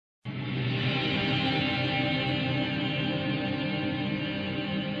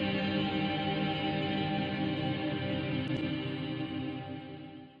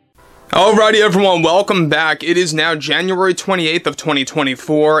Alrighty everyone, welcome back. It is now January 28th of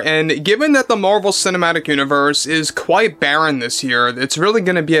 2024, and given that the Marvel Cinematic Universe is quite barren this year, it's really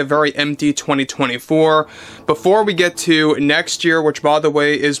going to be a very empty 2024 before we get to next year, which by the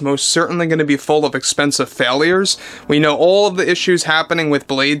way is most certainly going to be full of expensive failures. We know all of the issues happening with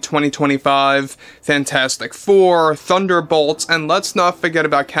Blade 2025, Fantastic Four, Thunderbolts, and let's not forget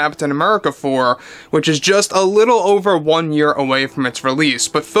about Captain America 4, which is just a little over 1 year away from its release,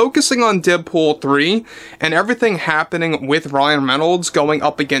 but focusing on Deadpool 3 and everything happening with Ryan Reynolds going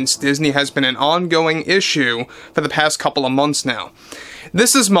up against Disney has been an ongoing issue for the past couple of months now.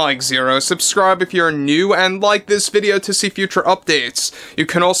 This is Mike Zero. Subscribe if you're new and like this video to see future updates. You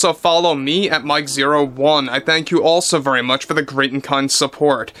can also follow me at Mike01. I thank you also very much for the great and kind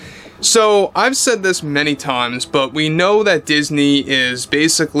support. So, I've said this many times, but we know that Disney is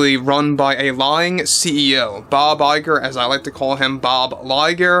basically run by a lying CEO, Bob Iger, as I like to call him, Bob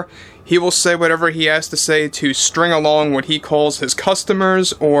Liger. He will say whatever he has to say to string along what he calls his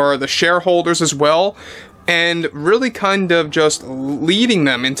customers, or the shareholders as well, and really kind of just leading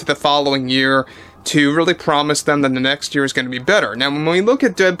them into the following year to really promise them that the next year is going to be better. Now, when we look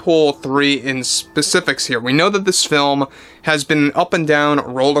at Deadpool 3 in specifics here, we know that this film has been an up and down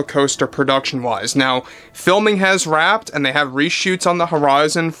roller coaster production-wise. Now, filming has wrapped, and they have reshoots on the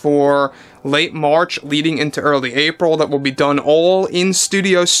horizon for late March leading into early April that will be done all in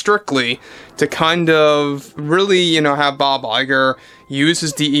studio strictly to kind of really, have Bob Iger use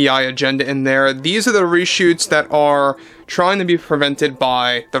his DEI agenda in there. These are the reshoots that are trying to be prevented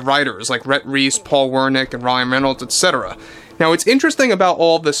by the writers like Rhett Reese, Paul Wernick, and Ryan Reynolds, etc. Now, what's interesting about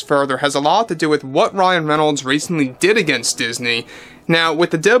all of this further has a lot to do with what Ryan Reynolds recently did against Disney. Now, with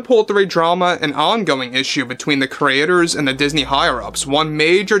the Deadpool 3 drama, an ongoing issue between the creators and the Disney higher-ups, one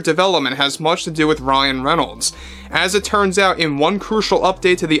major development has much to do with Ryan Reynolds. As it turns out, in one crucial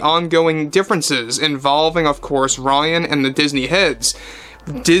update to the ongoing differences involving, of course, Ryan and the Disney heads,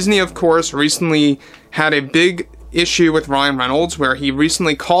 Disney, of course, recently had a big issue with Ryan Reynolds where he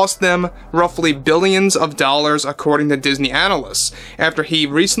recently cost them roughly billions of dollars according to Disney analysts after he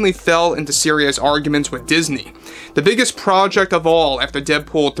recently fell into serious arguments with Disney. The biggest project of all after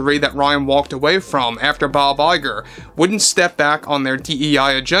Deadpool 3 that Ryan walked away from after Bob Iger wouldn't step back on their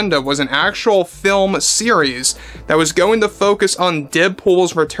DEI agenda was an actual film series that was going to focus on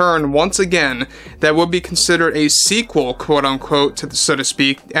Deadpool's return once again that would be considered a sequel, quote-unquote, so to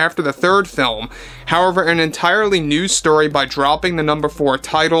speak, after the third film. However, an entirely new story by dropping the number 4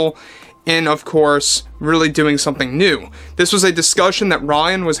 title and, of course, really doing something new. This was a discussion that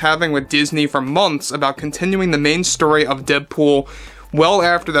Ryan was having with Disney for months about continuing the main story of Deadpool well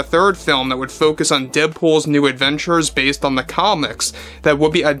after the third film that would focus on Deadpool's new adventures based on the comics that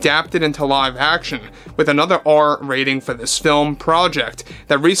would be adapted into live action, with another R rating for this film project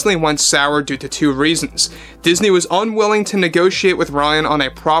that recently went sour due to 2 reasons. Disney was unwilling to negotiate with Ryan on a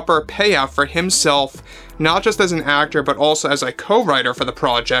proper payout for himself, not just as an actor but also as a co-writer for the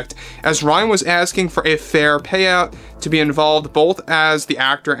project, as Ryan was asking for a fair payout to be involved both as the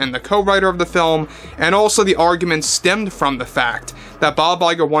actor and the co-writer of the film, and also the argument stemmed from the fact that Bob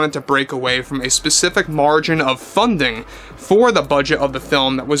Iger wanted to break away from a specific margin of funding for the budget of the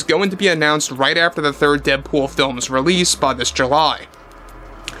film that was going to be announced right after the third Deadpool film's release by this July.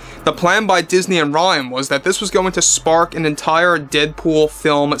 The plan by Disney and Ryan was that this was going to spark an entire Deadpool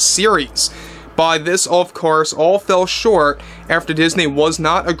film series. By this, of course, all fell short after Disney was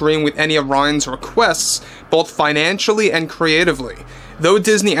not agreeing with any of Ryan's requests, both financially and creatively. Though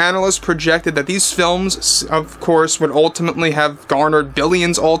Disney analysts projected that these films, of course, would ultimately have garnered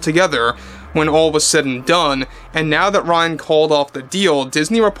billions altogether when all was said and done, and now that Ryan called off the deal,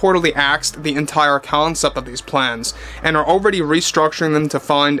 Disney reportedly axed the entire concept of these plans, and are already restructuring them to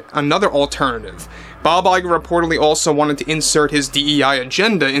find another alternative. Bob Iger reportedly also wanted to insert his DEI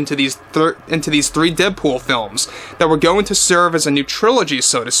agenda into these 3 Deadpool films that were going to serve as a new trilogy,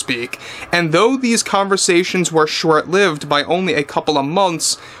 so to speak, and though these conversations were short-lived by only a couple of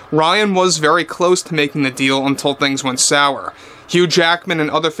months, Ryan was very close to making the deal until things went sour. Hugh Jackman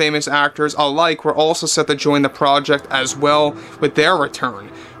and other famous actors alike were also set to join the project as well with their return.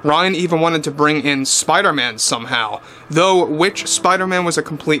 Ryan even wanted to bring in Spider-Man somehow, though which Spider-Man was a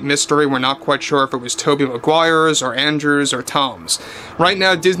complete mystery. We're not quite sure if it was Tobey Maguire's or Andrew's or Tom's. Right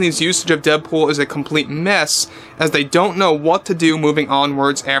now, Disney's usage of Deadpool is a complete mess, as they don't know what to do moving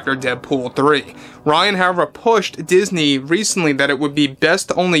onwards after Deadpool 3. Ryan, however, pushed Disney recently that it would be best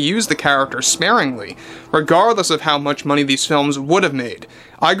to only use the character sparingly, regardless of how much money these films would have made.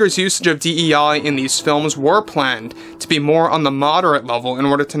 Iger's usage of DEI in these films were planned to be more on the moderate level in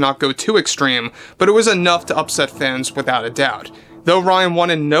order to not go too extreme, but it was enough to upset fans without a doubt. Though Ryan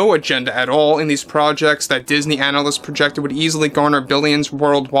wanted no agenda at all in these projects that Disney analysts projected would easily garner billions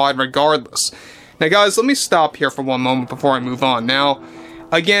worldwide regardless. Now guys, let me stop here for one moment before I move on. Now,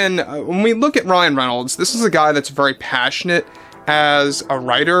 again, when we look at Ryan Reynolds, this is a guy that's very passionate as a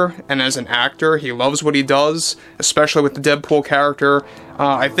writer and as an actor. He loves what he does, especially with the Deadpool character.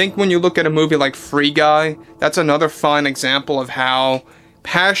 I think when you look at a movie like Free Guy, that's another fine example of how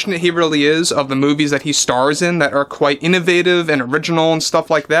passionate he really is of the movies that he stars in that are quite innovative and original and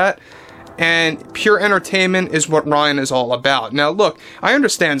stuff like that. And pure entertainment is what Ryan is all about. Now look, I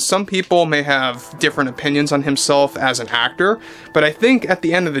understand some people may have different opinions on himself as an actor, but I think at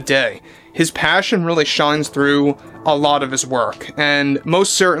the end of the day, his passion really shines through a lot of his work. And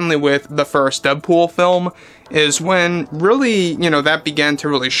most certainly with the first Deadpool film is when really, that began to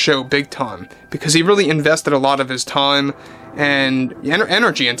really show big time. Because he really invested a lot of his time and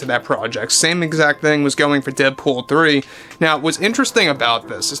energy into that project. Same exact thing was going for Deadpool 3. Now, what's interesting about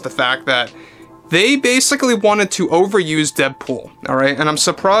this is the fact that they basically wanted to overuse Deadpool, alright? And I'm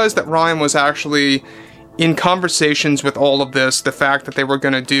surprised that Ryan was actually in conversations with all of this, the fact that they were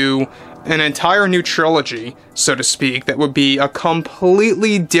going to do an entire new trilogy, so to speak, that would be a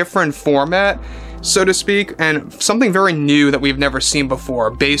completely different format, so to speak, and something very new that we've never seen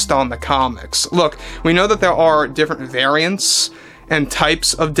before based on the comics. Look, we know that there are different variants and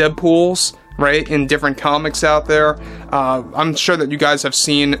types of Deadpools, right, in different comics out there. I'm sure that you guys have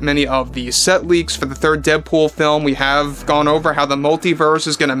seen many of the set leaks for the third Deadpool film. We have gone over how the multiverse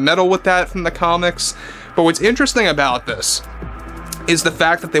is going to meddle with that from the comics. But what's interesting about this is the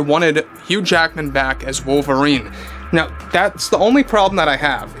fact that they wanted Hugh Jackman back as Wolverine. Now, that's the only problem that I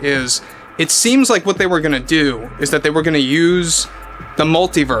have, is it seems like what they were going to do is that they were going to use the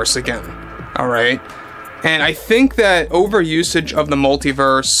multiverse again, alright? And I think that overusage of the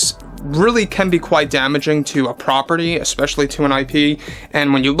multiverse really can be quite damaging to a property, especially to an IP,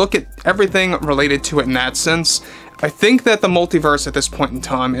 and when you look at everything related to it in that sense, I think that the multiverse at this point in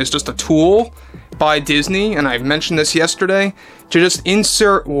time is just a tool by Disney, and I mentioned this yesterday, to just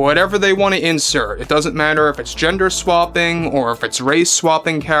insert whatever they want to insert. It doesn't matter if it's gender swapping or if it's race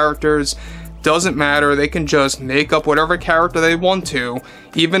swapping characters. Doesn't matter, they can just make up whatever character they want to.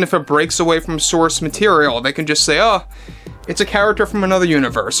 Even if it breaks away from source material, they can just say, oh, it's a character from another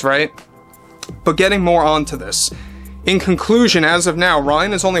universe, right? But getting more onto this. In conclusion, as of now,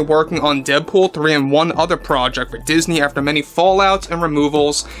 Ryan is only working on Deadpool 3 and one other project for Disney after many fallouts and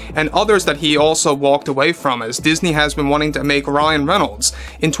removals, and others that he also walked away from, as Disney has been wanting to make Ryan Reynolds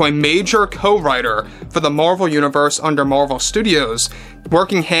into a major co-writer for the Marvel Universe under Marvel Studios,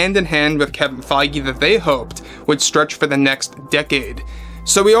 working hand in hand with Kevin Feige that they hoped would stretch for the next decade.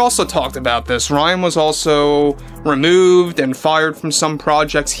 So we also talked about this. Ryan was also removed and fired from some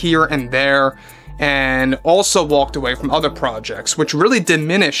projects here and there, and also walked away from other projects, which really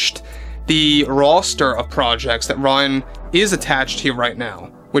diminished the roster of projects that Ryan is attached to right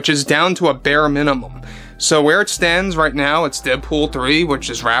now, which is down to a bare minimum. So where it stands right now, it's Deadpool 3, which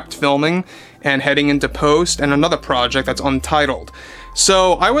is wrapped filming and heading into post, and another project that's untitled.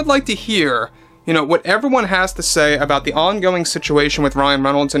 So I would like to hear, what everyone has to say about the ongoing situation with Ryan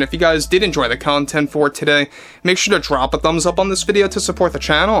Reynolds, and if you guys did enjoy the content for today, make sure to drop a thumbs up on this video to support the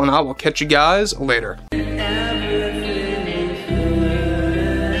channel, and I will catch you guys later.